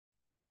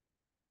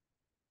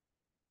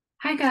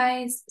Hi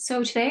guys,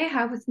 so today I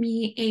have with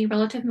me a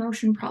relative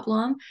motion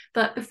problem,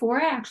 but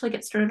before I actually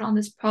get started on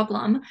this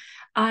problem,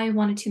 I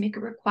wanted to make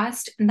a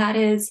request, and that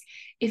is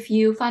if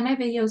you find my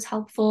videos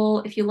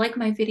helpful, if you like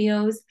my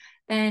videos,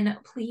 then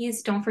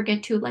please don't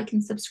forget to like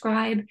and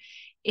subscribe.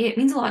 It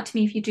means a lot to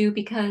me if you do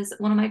because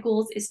one of my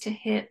goals is to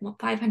hit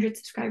 500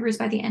 subscribers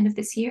by the end of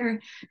this year.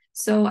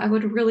 So I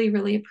would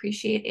really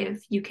appreciate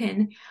if you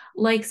can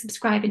like,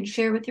 subscribe, and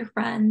share with your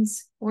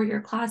friends or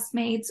your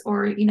classmates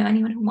or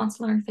anyone who wants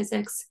to learn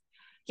physics.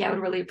 Yeah, I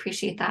would really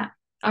appreciate that.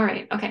 All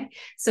right, okay.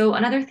 So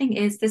another thing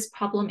is this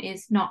problem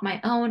is not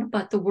my own,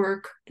 but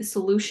the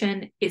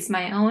solution is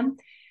my own.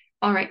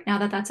 All right, now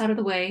that that's out of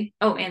the way.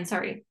 Oh, and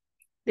sorry.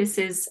 This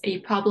is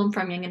a problem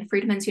from Young and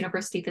Freedman's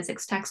University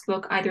Physics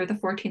textbook, either the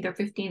 14th or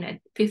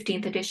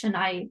 15th edition.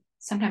 I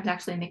sometimes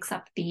actually mix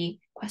up the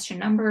question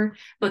number,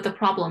 but the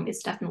problem is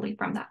definitely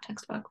from that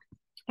textbook.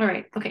 All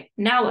right, okay,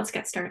 now let's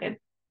get started.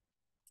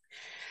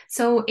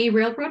 So a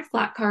railroad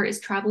flat car is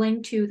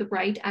traveling to the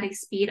right at a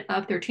speed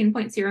of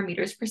 13.0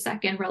 meters per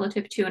second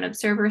relative to an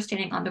observer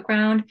standing on the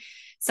ground.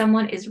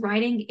 Someone is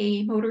riding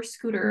a motor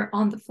scooter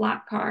on the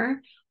flat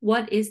car.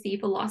 What is the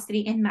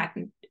velocity,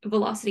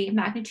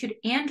 magnitude,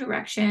 and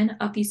direction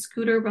of the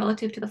scooter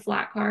relative to the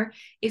flat car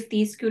if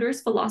the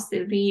scooter's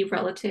velocity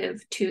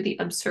relative to the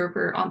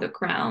observer on the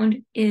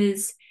ground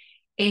is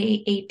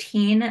A,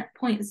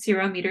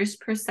 18.0 meters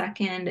per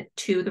second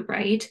to the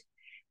right,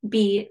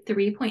 B,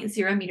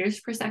 3.0 meters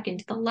per second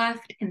to the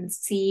left, and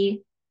C,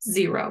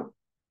 0.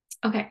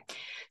 Okay,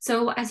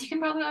 so as you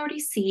can probably already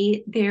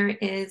see, there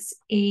is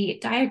a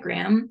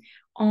diagram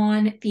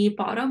on the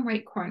bottom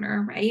right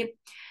corner, right?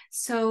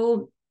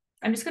 So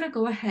I'm just going to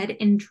go ahead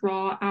and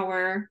draw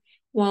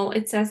well,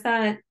 it says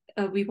that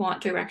we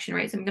want direction,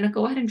 right? So I'm going to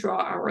go ahead and draw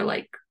our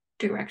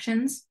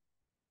directions.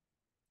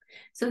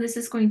 So this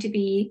is going to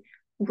be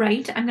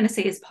right, I'm going to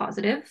say is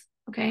positive.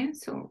 Okay,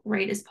 so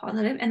right is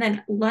positive, and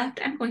then left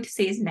I'm going to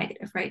say is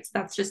negative, right? So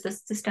that's just the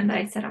system that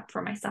I set up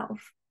for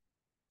myself.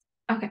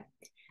 Okay,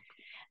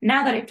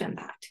 now that I've done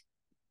that,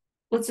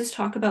 let's just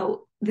talk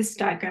about this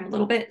diagram a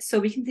little bit so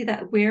we can see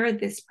that we're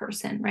this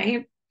person,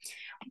 right?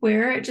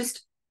 We're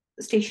just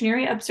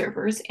stationary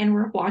observers and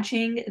we're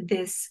watching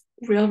this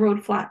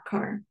railroad flat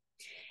car.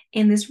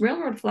 In this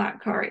railroad flat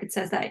car, it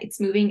says that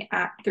it's moving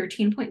at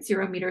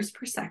 13.0 meters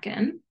per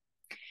second.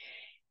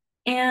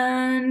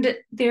 And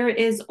there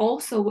is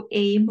also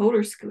a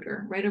motor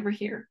scooter right over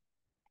here.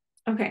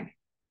 Okay,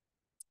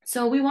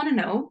 so we want to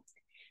know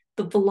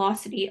the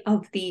velocity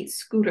of the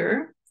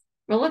scooter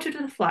relative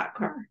to the flat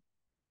car.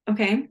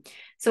 Okay,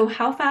 so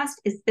how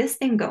fast is this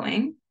thing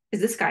going?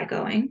 Is this guy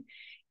going?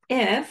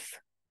 If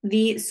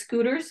the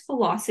scooter's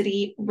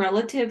velocity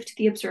relative to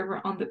the observer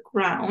on the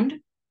ground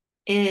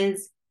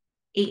is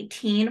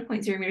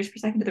 18.0 meters per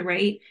second to the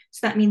right.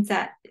 So that means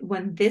that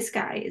when this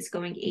guy is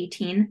going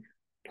 18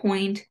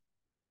 point,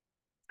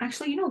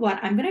 actually, you know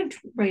what? I'm going to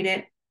write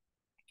it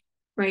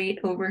right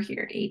over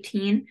here,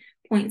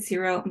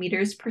 18.0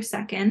 meters per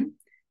second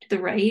to the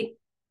right,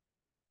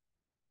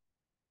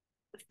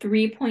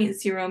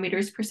 3.0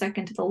 meters per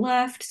second to the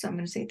left. So I'm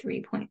going to say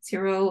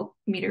 3.0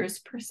 meters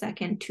per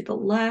second to the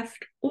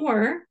left,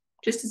 or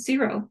just a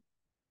 0.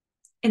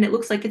 And it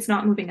looks like it's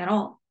not moving at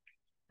all.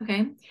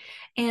 Okay.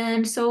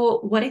 And so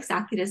what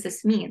exactly does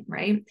this mean,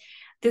 right?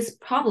 This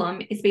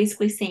problem is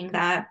basically saying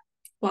that,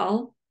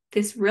 well,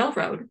 this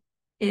railroad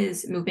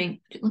is moving.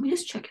 Let me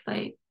just check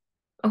if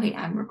okay,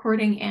 I'm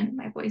recording and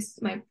my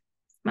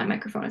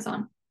microphone is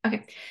on.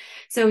 Okay.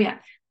 So yeah,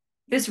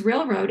 this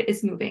railroad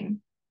is moving,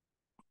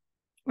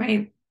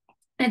 right?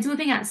 And it's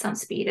moving at some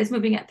speed. It's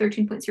moving at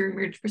 13.0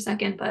 meters per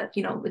second, but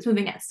it's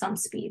moving at some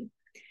speed.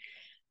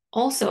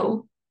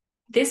 Also,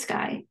 this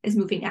guy is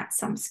moving at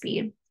some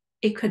speed.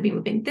 It could be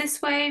moving this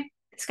way.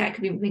 This guy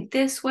could be moving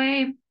this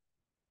way.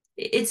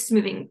 It's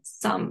moving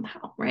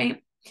somehow,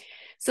 right?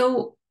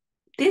 So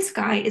this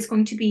guy is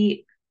going to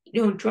be,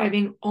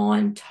 driving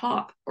on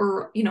top,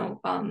 or,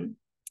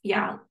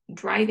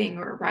 driving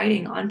or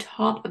riding on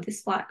top of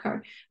this flat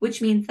car,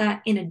 which means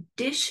that in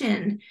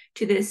addition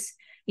to this,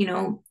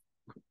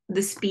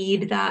 the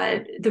speed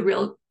that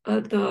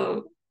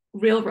the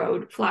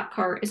railroad flat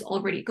car is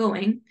already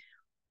going,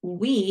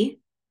 we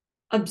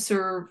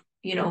observe,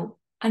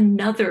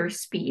 another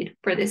speed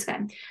for this guy.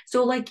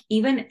 So like,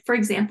 even for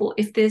example,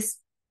 if this,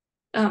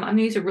 I'm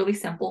gonna use a really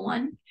simple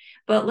one,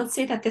 but let's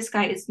say that this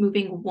guy is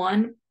moving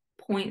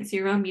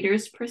 1.0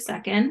 meters per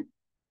second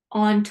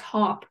on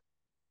top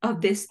of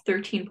this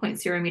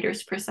 13.0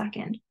 meters per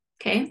second.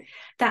 Okay,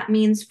 that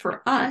means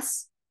for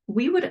us,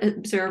 we would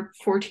observe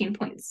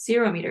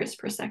 14.0 meters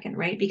per second,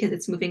 right? Because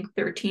it's moving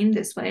 13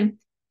 this way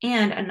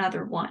and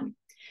another one.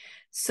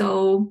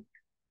 So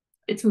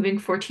it's moving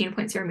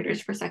 14.0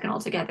 meters per second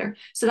altogether.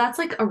 So that's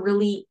like a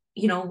really,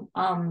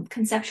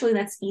 conceptually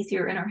that's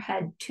easier in our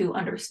head to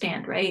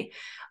understand, right?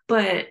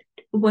 But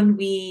when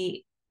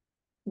we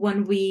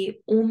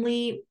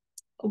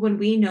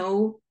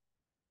know,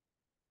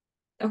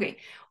 okay,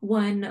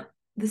 when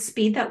the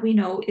speed that we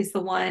know is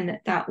the one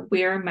that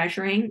we're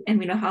measuring and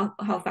we know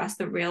how fast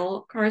the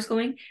rail car is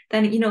going,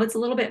 then it's a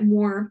little bit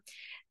more,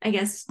 I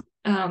guess,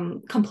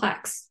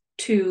 complex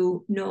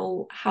to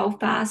know how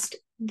fast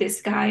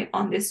this guy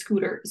on this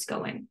scooter is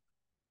going,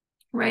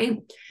 right?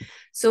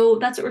 So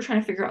that's what we're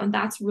trying to figure out. And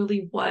that's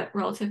really what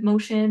relative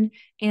motion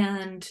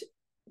and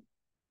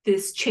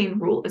this chain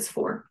rule is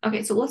for.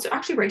 Okay, so let's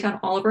actually write down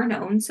all of our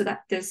knowns so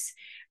that this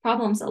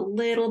problem's a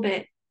little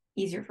bit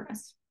easier for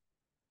us.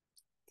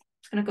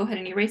 I'm gonna go ahead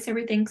and erase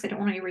everything because I don't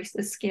want to erase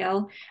the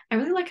scale. I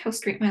really like how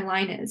straight my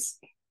line is.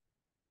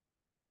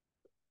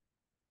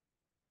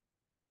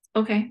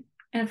 Okay,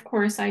 and of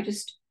course I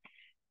just,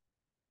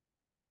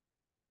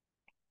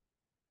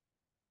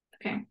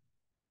 okay.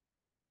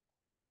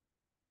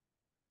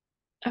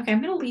 Okay,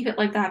 I'm gonna leave it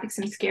like that because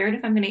I'm scared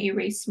if I'm gonna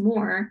erase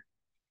more,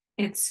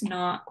 it's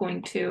not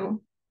going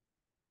to,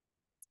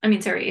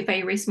 sorry, if I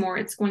erase more,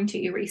 it's going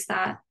to erase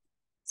that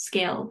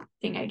scale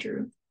thing I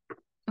drew.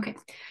 Okay,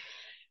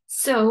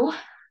 so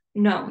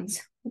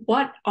knowns.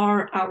 What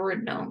are our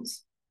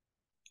knowns?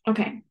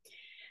 Okay,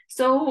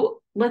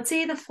 so let's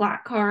say the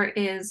flat car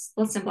is,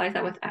 let's symbolize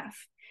that with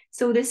F.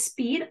 So the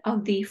speed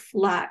of the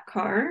flat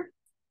car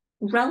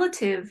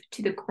relative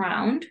to the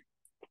ground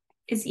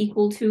is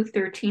equal to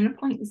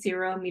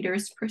 13.0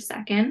 meters per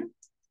second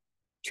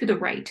to the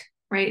right,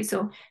 right?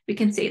 So we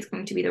can say it's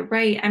going to be the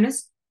right. I'm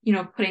just,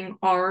 putting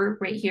R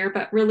right here,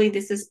 but really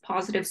this is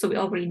positive, so we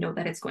already know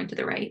that it's going to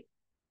the right.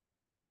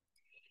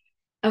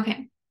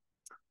 Okay.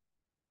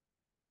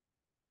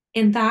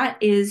 And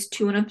that is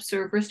to an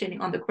observer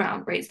standing on the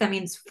ground, right? So that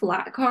means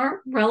flat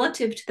car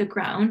relative to the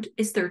ground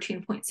is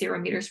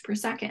 13.0 meters per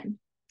second.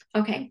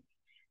 Okay.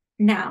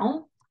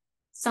 Now,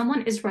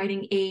 someone is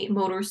riding a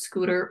motor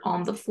scooter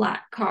on the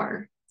flat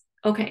car.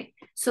 Okay.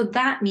 So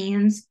that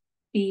means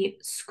the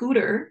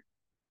scooter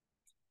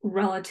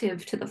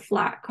relative to the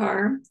flat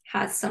car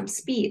has some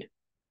speed.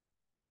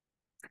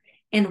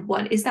 And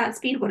what is that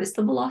speed? What is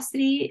the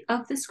velocity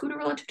of the scooter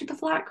relative to the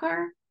flat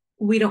car?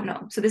 We don't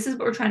know. So this is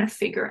what we're trying to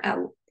figure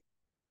out.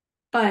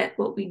 But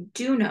what we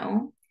do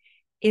know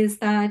is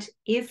that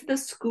if the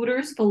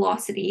scooter's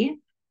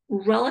velocity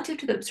relative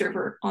to the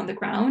observer on the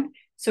ground,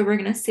 so we're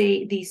going to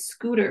say the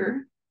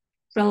scooter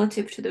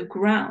relative to the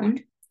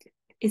ground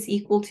is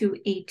equal to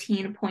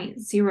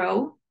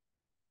 18.0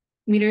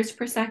 meters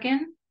per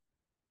second,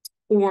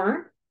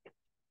 or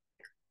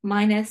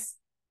minus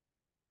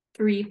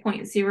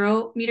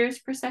 3.0 meters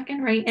per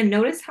second, right? And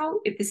notice how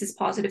if this is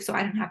positive, so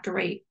I don't have to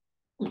write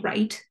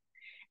right,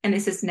 and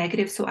this is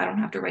negative, so I don't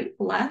have to write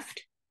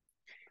left,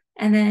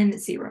 and then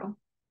 0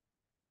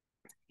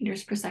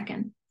 meters per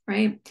second,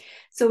 right?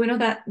 So we know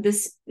that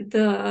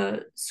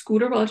the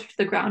scooter relative to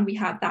the ground, we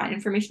have that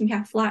information, we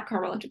have flat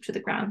car relative to the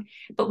ground,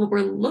 but what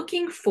we're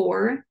looking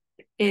for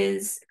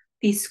is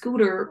the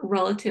scooter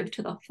relative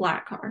to the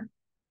flat car.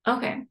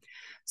 Okay,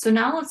 so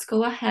now let's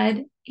go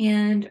ahead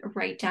and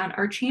write down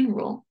our chain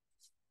rule.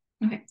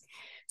 Okay,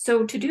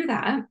 so to do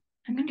that,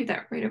 I'm gonna do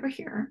that right over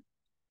here.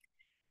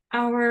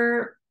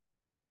 Well,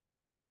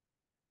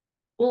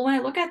 when I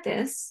look at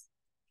this,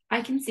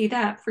 I can see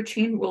that for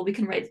chain rule, we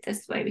can write it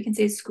this way. We can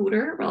say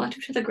scooter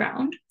relative to the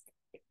ground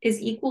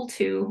is equal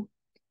to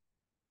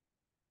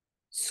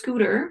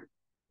scooter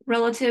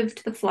relative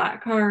to the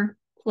flat car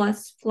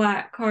plus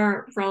flat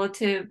car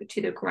relative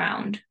to the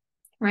ground,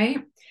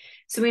 right?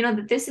 So we know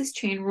that this is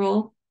chain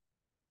rule.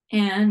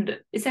 And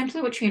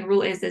essentially what chain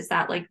rule is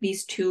that like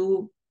these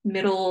two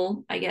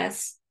middle, I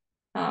guess,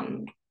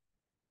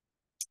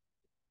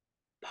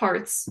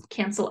 parts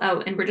cancel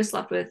out and we're just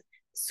left with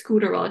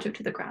scooter relative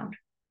to the ground.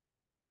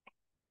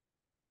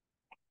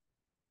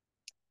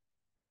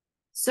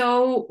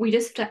 So we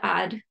just have to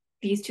add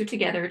these two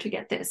together to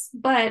get this,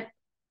 but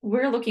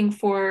we're looking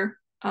for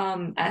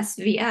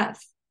SVF.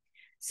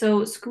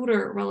 So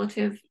scooter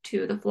relative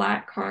to the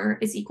flat car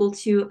is equal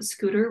to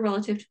scooter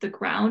relative to the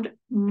ground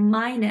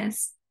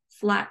minus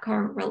flat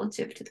car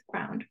relative to the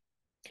ground.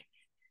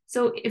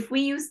 So if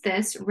we use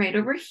this right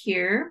over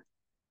here,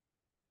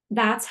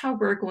 that's how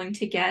we're going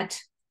to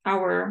get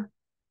our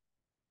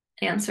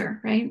answer,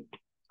 right?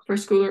 For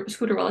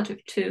scooter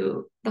relative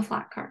to the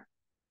flat car,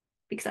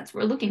 because that's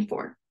what we're looking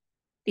for,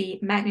 the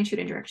magnitude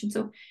and direction.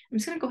 So I'm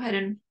just going to go ahead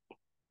and,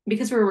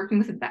 because we're working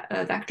with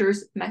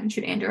vectors,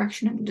 magnitude and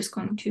direction, I'm just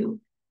going to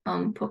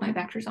put my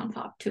vectors on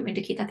top to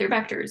indicate that they're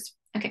vectors.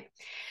 Okay,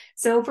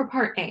 so for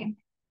part A,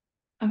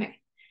 okay,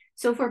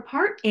 so for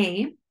part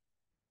A,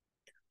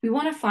 we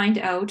want to find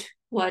out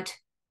what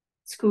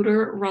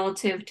scooter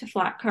relative to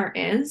flat car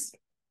is.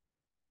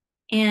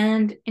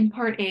 And in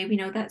part A, we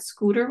know that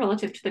scooter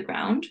relative to the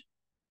ground,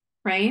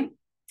 right?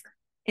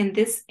 And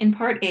this in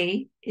part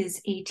A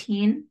is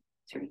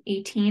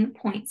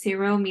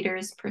 18.0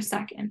 meters per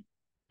second,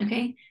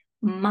 okay?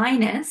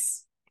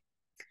 Minus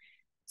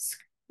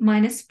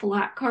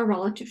flat car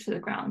relative to the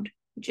ground,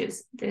 which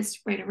is this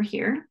right over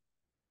here,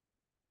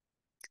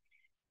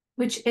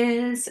 which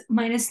is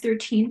minus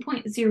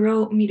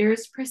 13.0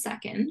 meters per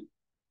second.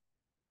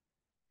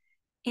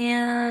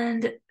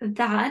 And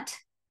that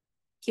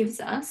gives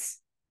us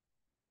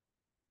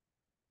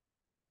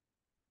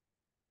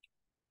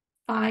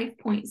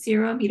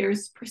 5.0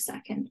 meters per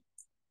second,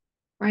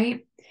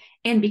 right?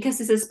 And because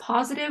this is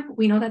positive,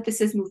 we know that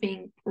this is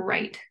moving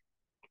right.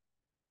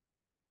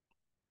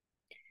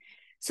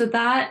 So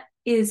that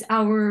is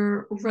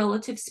our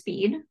relative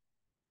speed,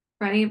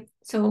 right?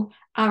 So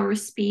our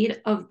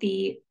speed of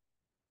the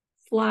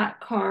flat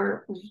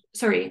car,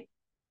 sorry,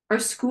 our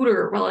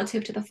scooter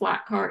relative to the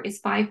flat car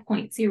is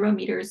 5.0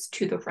 meters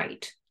to the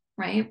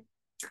right?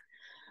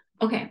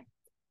 Okay,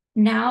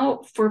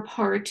 now for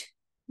part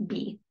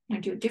B. I'm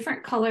gonna do a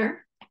different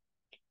color.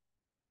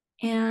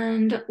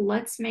 And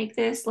let's make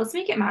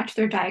it match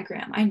their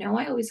diagram. I know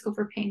I always go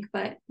for pink,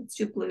 but let's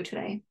do blue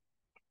today.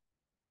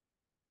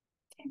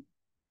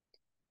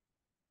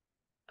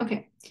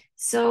 Okay,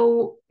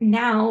 so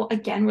now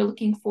again, we're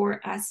looking for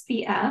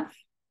SVF.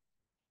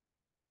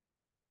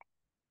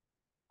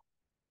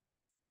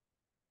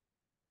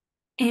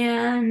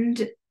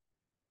 And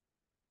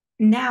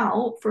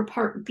now for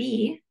part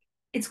B,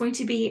 it's going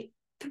to be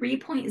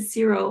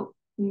 3.0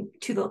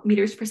 to the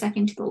meters per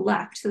second to the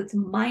left. So it's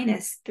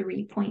minus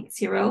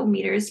 3.0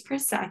 meters per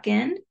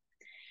second.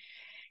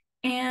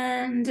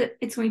 And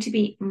it's going to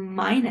be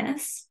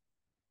minus,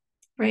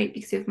 right?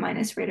 Because we have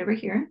minus right over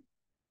here.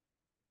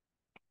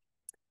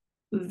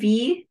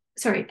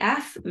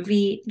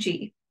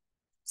 FVG.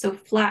 So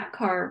flat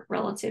car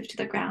relative to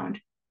the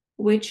ground,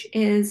 which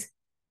is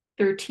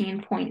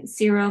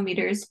 13.0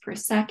 meters per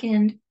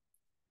second.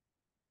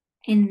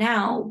 And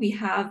now we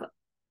have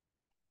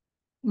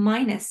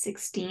minus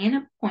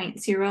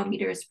 16.0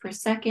 meters per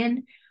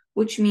second,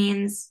 which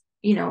means,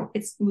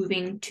 it's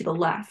moving to the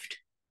left.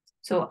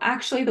 So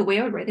actually, the way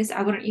I would write this,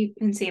 I wouldn't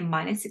even say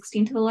minus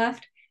 16 to the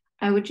left.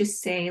 I would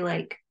just say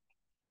like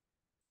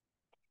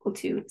equal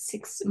to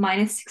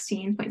minus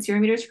 16.0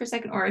 meters per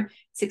second or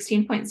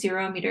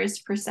 16.0 meters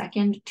per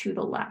second to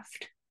the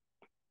left.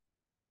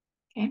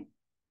 Okay.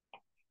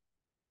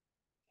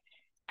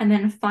 And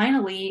then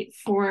finally,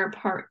 for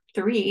part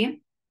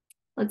 3,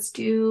 let's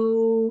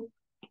do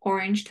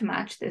orange to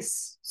match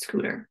this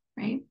scooter,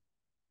 right?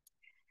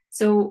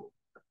 So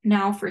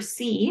now for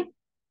C,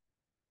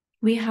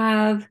 we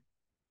have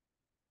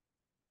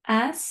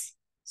S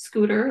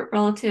scooter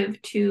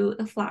relative to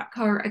the flat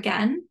car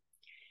again,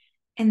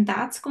 and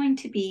that's going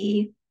to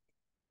be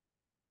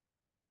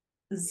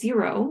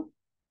 0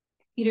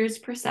 meters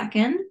per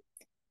second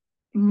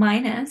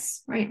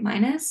minus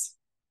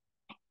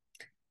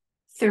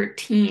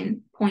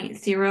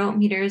 13.0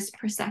 meters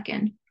per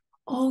second.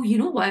 Oh, you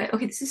know what?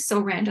 Okay, this is so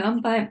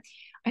random, but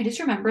I just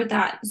remembered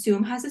that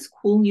Zoom has this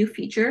cool new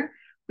feature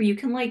where you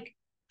can like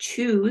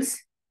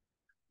choose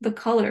the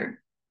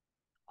color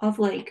of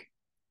like,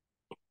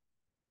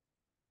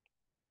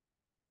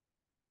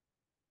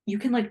 you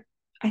can like,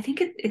 I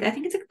think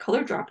it's like a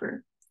color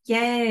dropper.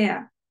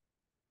 Yeah.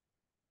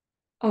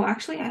 Oh,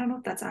 actually, I don't know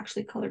if that's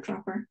actually color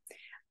dropper.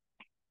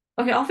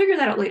 Okay, I'll figure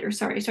that out later.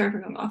 Sorry for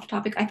going off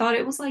topic. I thought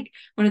it was like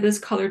one of those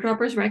color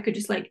droppers where I could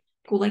just like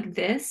go like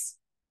this.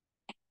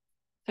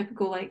 I could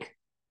go like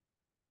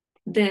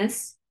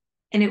this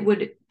and it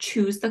would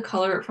choose the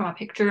color from a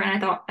picture. And I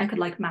thought I could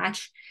like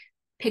match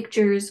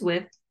pictures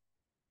with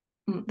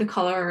the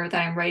color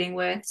that I'm writing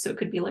with. So it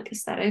could be like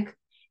aesthetic,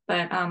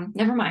 but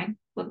never mind.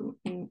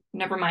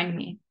 Never mind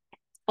me.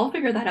 I'll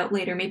figure that out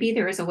later. Maybe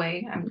there is a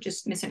way. I'm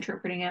just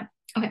misinterpreting it.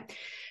 Okay,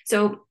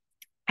 so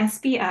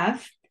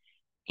SPF,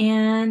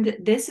 and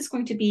this is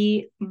going to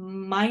be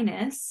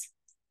minus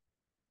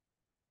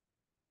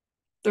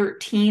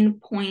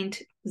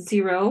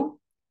 13.0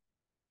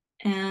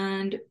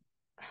 and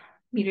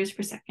meters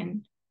per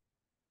second.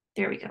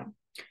 There we go.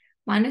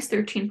 Minus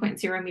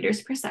 13.0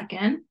 meters per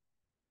second.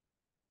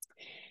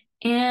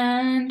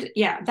 And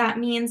yeah, that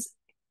means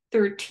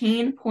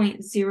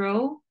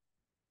 13.0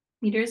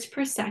 meters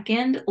per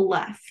second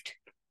left,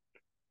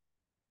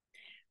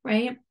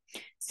 right?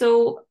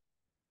 So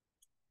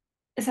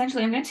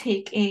essentially, I'm going to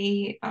take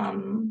a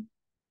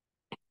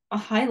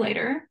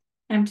highlighter,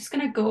 and I'm just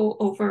going to go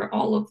over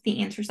all of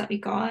the answers that we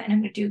got, and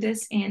I'm going to do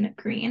this in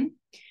green.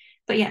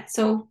 But yeah,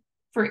 so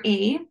for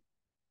A,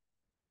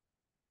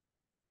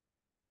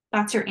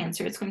 that's your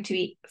answer. It's going to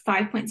be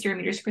 5.0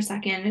 meters per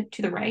second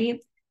to the right.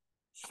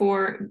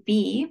 For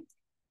B,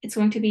 it's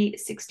going to be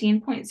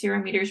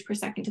 16.0 meters per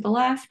second to the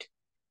left.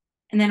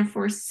 And then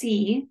for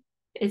C,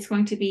 it's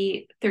going to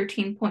be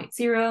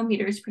 13.0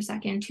 meters per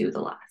second to the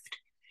left.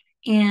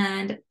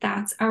 And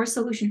that's our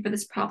solution for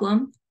this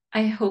problem.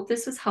 I hope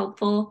this was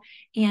helpful.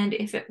 And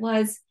if it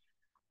was,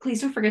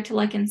 please don't forget to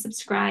like and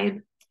subscribe.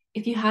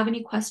 If you have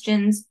any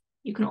questions,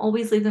 you can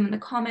always leave them in the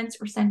comments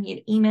or send me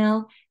an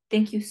email.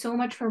 Thank you so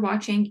much for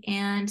watching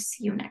and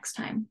see you next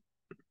time.